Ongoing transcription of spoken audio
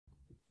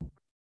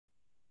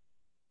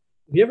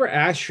You ever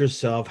ask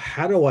yourself,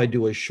 how do I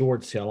do a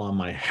short sale on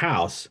my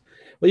house?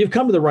 Well, you've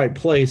come to the right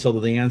place,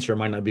 although the answer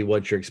might not be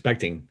what you're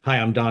expecting. Hi,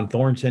 I'm Don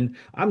Thornton.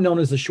 I'm known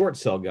as the short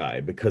sale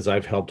guy because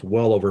I've helped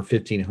well over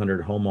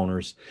 1,500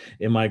 homeowners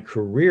in my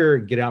career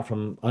get out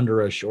from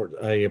under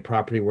a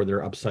property where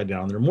they're upside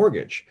down on their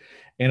mortgage.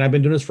 And I've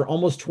been doing this for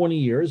almost 20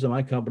 years, and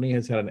my company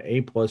has had an A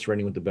plus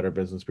rating with the Better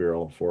Business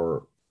Bureau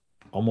for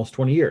almost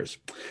 20 years.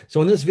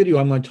 So in this video,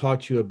 I'm going to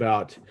talk to you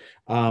about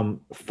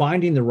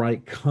finding the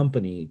right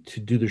company to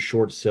do the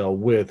short sale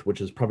with,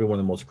 which is probably one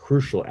of the most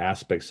crucial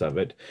aspects of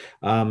it.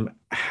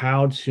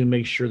 How to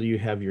make sure that you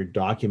have your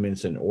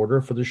documents in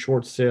order for the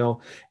short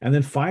sale. And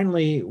then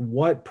finally,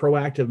 what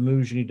proactive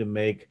moves you need to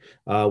make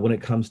when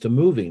it comes to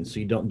moving so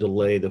you don't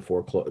delay the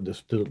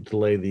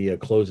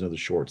closing of the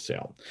short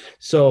sale.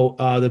 So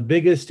the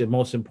biggest and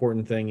most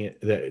important thing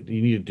that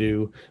you need to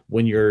do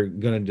when you're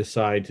going to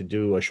decide to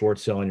do a short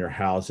sale in your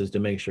house is to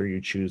make sure you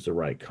choose the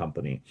right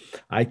company.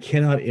 I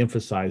cannot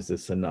emphasize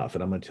this enough,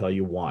 and I'm going to tell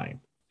you why.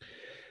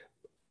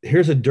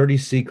 Here's a dirty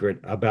secret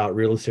about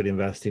real estate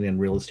investing and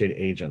real estate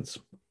agents.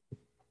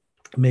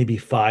 Maybe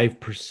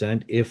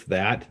 5%, if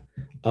that,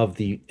 of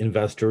the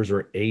investors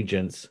or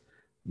agents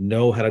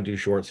know how to do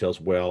short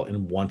sales well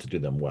and want to do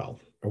them well,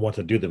 or want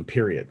to do them,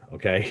 period.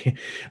 Okay.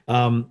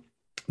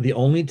 The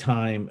only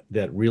time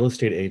that real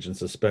estate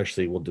agents,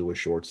 especially, will do a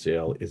short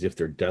sale is if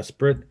they're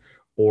desperate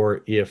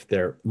or if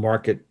their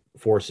market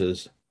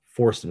forces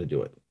force them to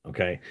do it.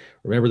 Okay.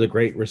 Remember the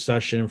Great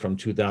Recession from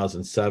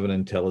 2007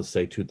 until, let's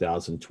say,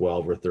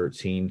 2012 or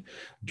 13.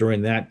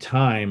 During that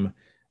time,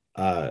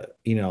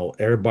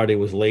 everybody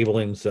was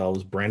labeling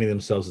themselves, branding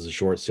themselves as a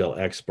short sale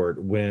expert,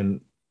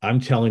 when I'm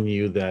telling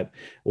you that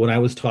when I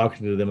was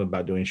talking to them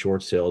about doing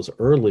short sales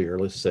earlier,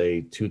 let's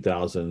say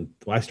 2000,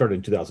 well, I started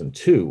in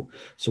 2002.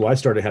 So I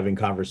started having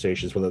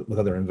conversations with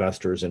other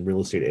investors and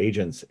real estate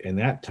agents in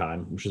that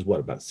time, which is what,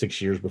 about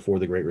 6 years before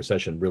the Great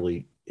Recession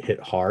really hit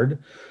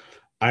hard.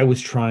 I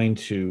was trying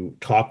to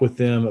talk with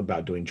them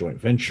about doing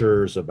joint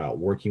ventures, about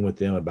working with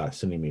them, about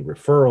sending me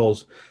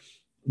referrals.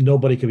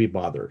 Nobody could be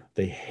bothered.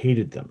 They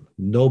hated them.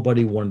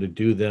 Nobody wanted to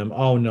do them.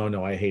 Oh, no,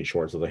 no, I hate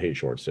short sales. I hate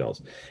short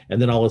sales.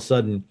 And then all of a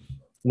sudden,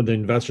 when the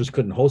investors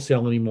couldn't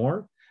wholesale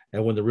anymore,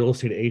 and when the real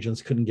estate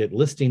agents couldn't get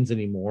listings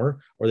anymore,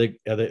 or the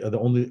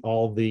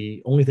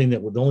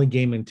only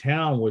game in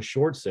town was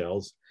short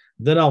sales,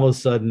 then all of a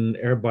sudden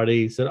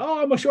everybody said,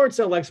 "Oh, I'm a short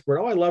sale expert.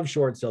 Oh, I love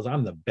short sales.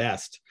 I'm the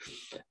best."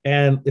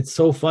 And it's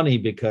so funny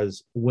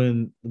because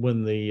when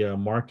the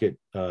market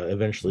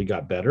eventually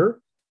got better,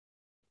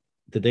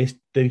 did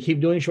they keep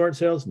doing short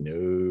sales?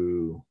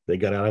 No, they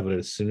got out of it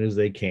as soon as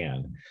they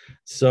can.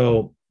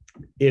 So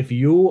if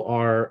you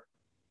are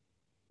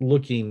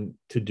looking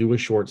to do a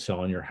short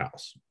sale in your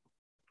house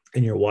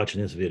and you're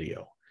watching this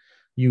video,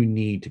 you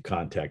need to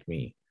contact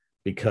me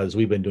because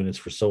we've been doing this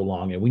for so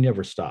long and we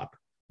never stop.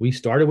 We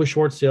started with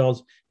short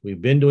sales.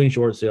 We've been doing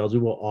short sales. We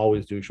will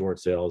always do short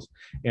sales.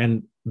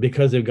 And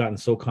because they've gotten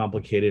so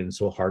complicated and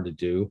so hard to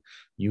do,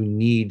 you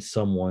need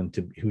someone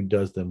who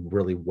does them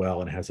really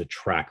well and has a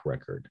track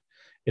record.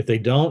 If they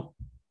don't,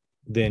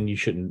 then you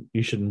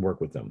shouldn't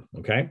work with them.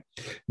 Okay.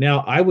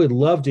 Now, I would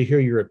love to hear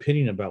your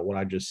opinion about what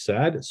I just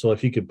said. So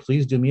if you could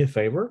please do me a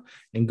favor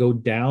and go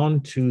down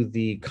to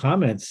the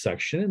comments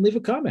section and leave a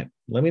comment.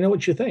 Let me know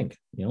what you think.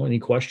 Any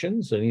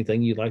questions,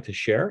 anything you'd like to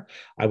share.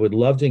 I would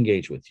love to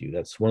engage with you.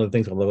 That's one of the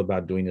things I love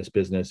about doing this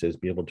business, is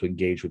be able to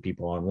engage with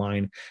people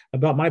online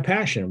about my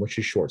passion, which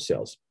is short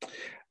sales.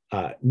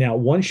 Now,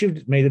 once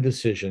you've made a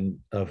decision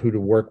of who to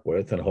work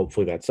with, and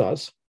hopefully that's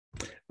us,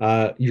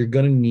 you're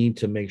going to need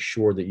to make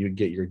sure that you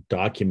get your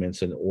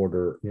documents in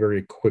order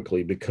very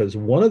quickly, because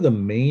one of the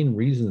main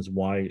reasons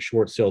why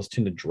short sales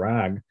tend to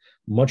drag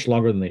much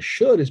longer than they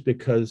should is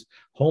because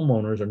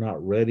homeowners are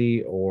not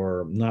ready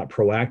or not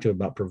proactive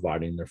about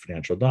providing their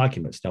financial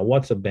documents. Now,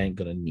 what's a bank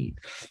going to need?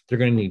 They're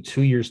going to need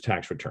 2 years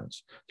tax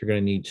returns. They're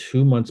going to need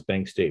 2 months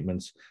bank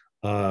statements,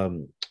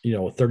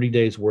 30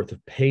 days worth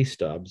of pay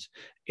stubs.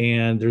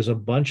 And there's a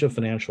bunch of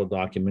financial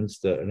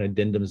documents and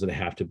addendums that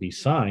have to be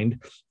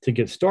signed to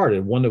get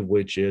started. One of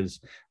which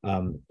is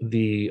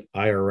the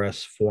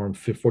IRS form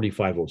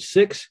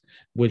 4506,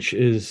 which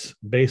is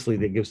basically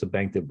that gives the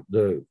bank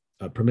the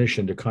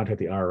permission to contact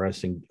the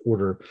IRS and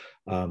order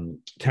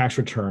tax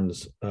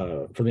returns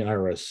from the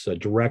IRS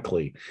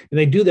directly. And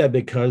they do that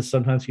because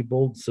sometimes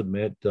people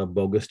submit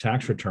bogus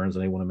tax returns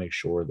and they want to make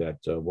sure that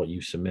what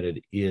you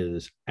submitted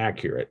is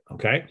accurate.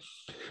 Okay.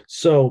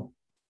 So,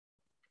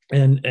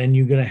 and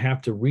you're going to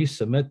have to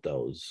resubmit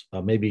those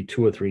maybe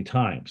 2 or 3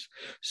 times.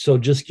 So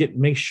just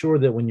make sure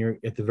that when you're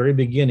at the very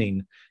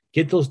beginning,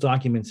 get those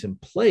documents in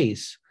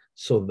place.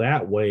 So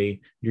that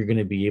way you're going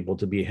to be able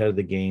to be ahead of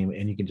the game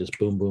and you can just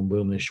boom, boom,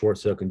 boom. The short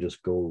sale can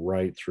just go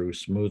right through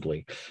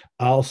smoothly.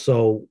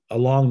 Also,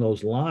 along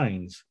those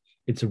lines,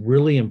 it's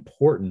really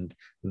important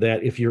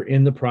that if you're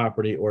in the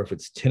property or if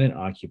it's tenant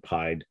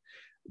occupied,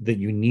 that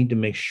you need to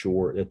make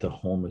sure that the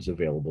home is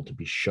available to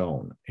be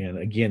shown. And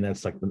again,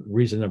 that's like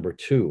reason number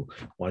two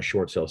why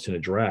short sales tend to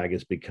drag,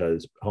 is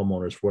because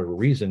homeowners, for whatever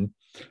reason,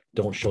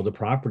 don't show the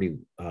property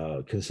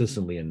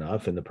consistently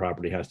enough, and the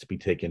property has to be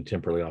taken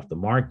temporarily off the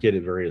market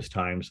at various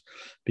times,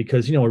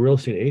 because a real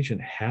estate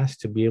agent has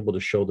to be able to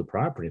show the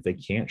property. If they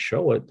can't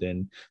show it,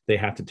 then they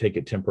have to take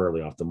it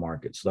temporarily off the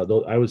market.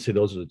 So I would say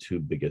those are the two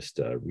biggest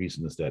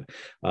reasons that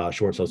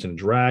short sales tend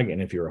to drag.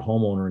 And if you're a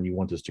homeowner and you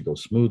want this to go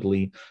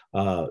smoothly,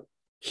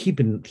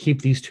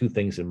 keep these two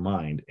things in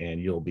mind, and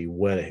you'll be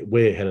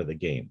way ahead of the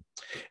game.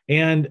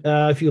 And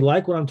if you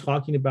like what I'm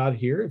talking about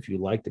here, if you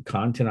like the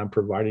content I'm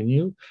providing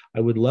you, I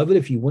would love it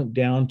if you went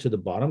down to the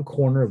bottom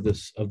corner of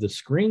the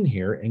screen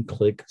here and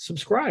click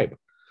subscribe,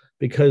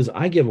 because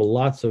I give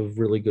lots of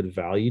really good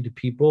value to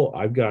people.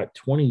 I've got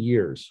 20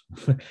 years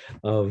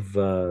of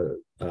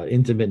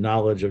intimate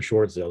knowledge of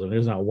short sales, and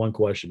there's not one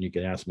question you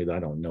can ask me that I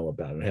don't know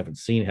about and haven't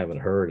seen, haven't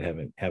heard,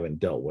 haven't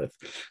dealt with.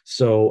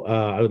 So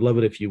I would love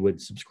it if you would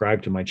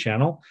subscribe to my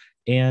channel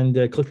and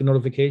click the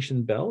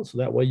notification bell, so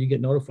that way you get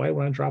notified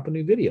when I drop a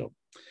new video.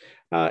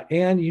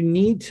 And you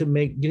need to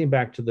getting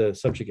back to the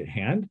subject at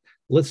hand,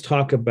 let's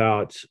talk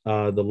about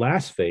the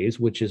last phase,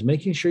 which is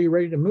making sure you're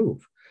ready to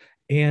move.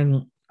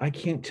 And I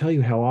can't tell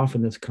you how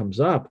often this comes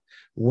up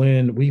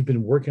when we've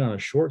been working on a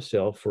short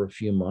sale for a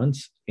few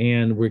months,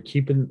 and we're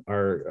keeping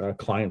our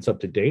clients up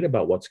to date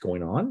about what's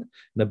going on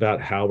and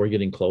about how we're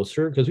getting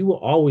closer, because we will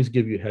always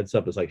give you a heads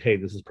up. It's like, hey,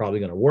 this is probably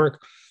going to work.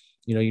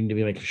 You need to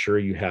be making sure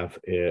you have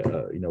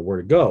where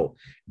to go.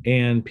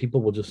 And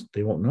people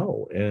they won't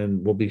know,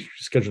 and we'll be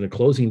scheduling a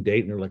closing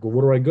date, and they're like, well,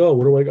 where do I go?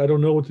 I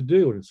don't know what to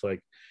do. And it's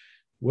like,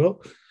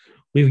 well,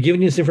 we've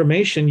given you this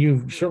information.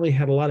 You've certainly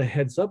had a lot of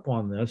heads up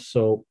on this.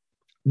 So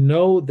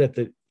know that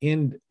the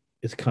end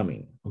is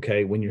coming.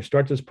 Okay. When you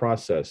start this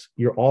process,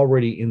 you're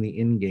already in the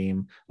end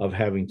game of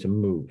having to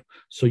move.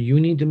 So you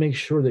need to make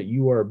sure that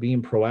you are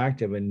being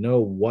proactive and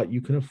know what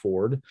you can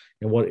afford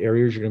and what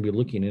areas you're going to be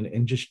looking in,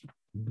 and just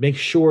make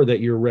sure that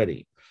you're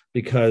ready,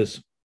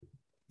 because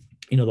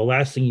the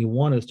last thing you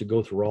want is to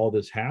go through all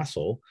this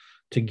hassle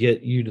to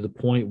get you to the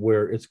point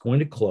where it's going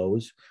to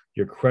close.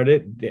 Your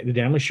credit, the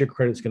damage to your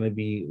credit is going to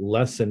be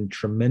lessened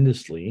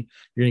tremendously.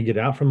 You're going to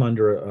get out from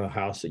under a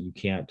house that you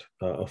can't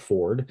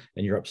afford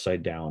and you're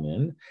upside down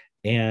in.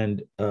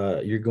 And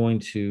you're going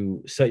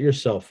to set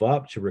yourself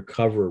up to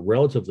recover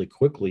relatively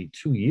quickly,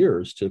 2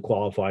 years to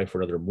qualify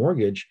for another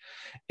mortgage.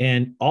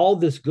 And all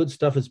this good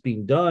stuff is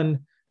being done,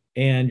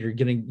 and you're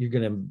going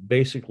to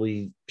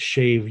basically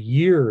shave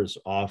years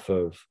off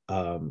of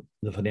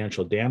the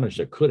financial damage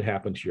that could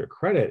happen to your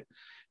credit,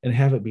 and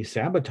have it be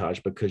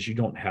sabotaged because you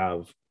don't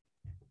have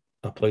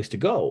a place to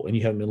go and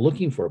you haven't been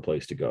looking for a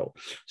place to go.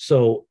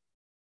 So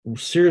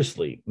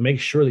seriously, make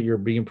sure that you're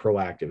being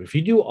proactive. If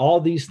you do all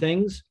these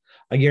things,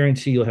 I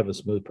guarantee you'll have a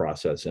smooth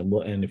process.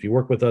 And if you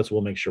work with us,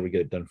 we'll make sure we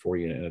get it done for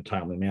you in a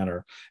timely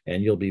manner,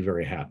 and you'll be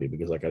very happy,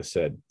 because like I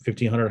said,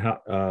 1,500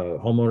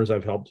 homeowners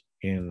I've helped,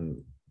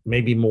 in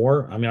maybe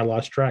more. I mean, I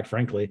lost track,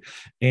 frankly,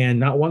 and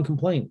not one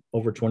complaint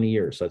over 20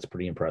 years. So that's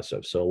pretty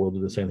impressive. So we'll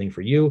do the same thing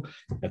for you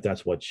if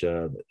that's what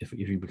if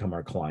you become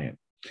our client.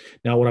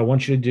 Now, what I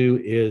want you to do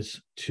is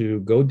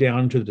to go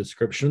down to the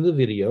description of the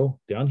video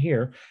down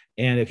here.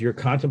 And if you're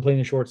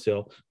contemplating a short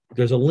sale,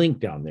 there's a link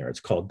down there.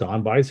 It's called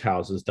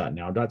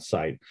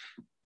donbuyshouses.now.site.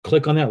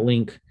 Click on that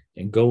link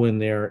and go in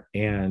there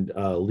and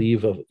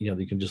leave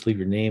you can just leave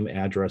your name,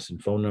 address,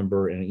 and phone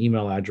number, and an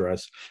email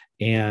address,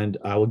 and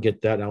I will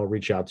get that, and I will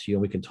reach out to you,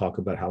 and we can talk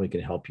about how we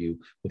can help you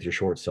with your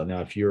short sale. Now,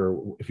 if you're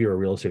a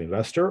real estate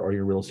investor or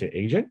you're a real estate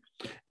agent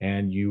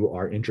and you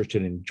are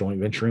interested in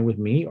joint venturing with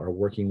me or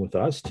working with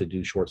us to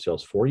do short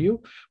sales for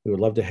you, we would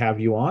love to have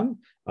you on.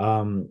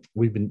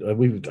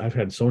 I've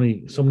had so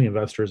many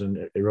investors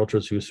and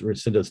realtors who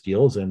send us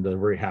deals, and they're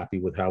very happy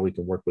with how we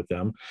can work with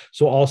them.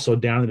 So also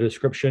down in the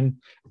description,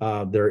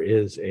 there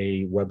is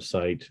a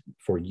website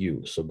for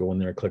you. So go in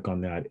there, click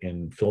on that,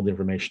 and fill the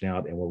information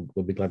out, and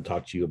we'll be glad to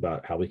talk to you about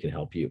how we can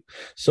help you.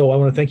 So I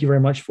want to thank you very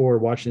much for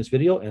watching this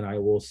video, and I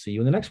will see you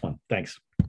in the next one. Thanks.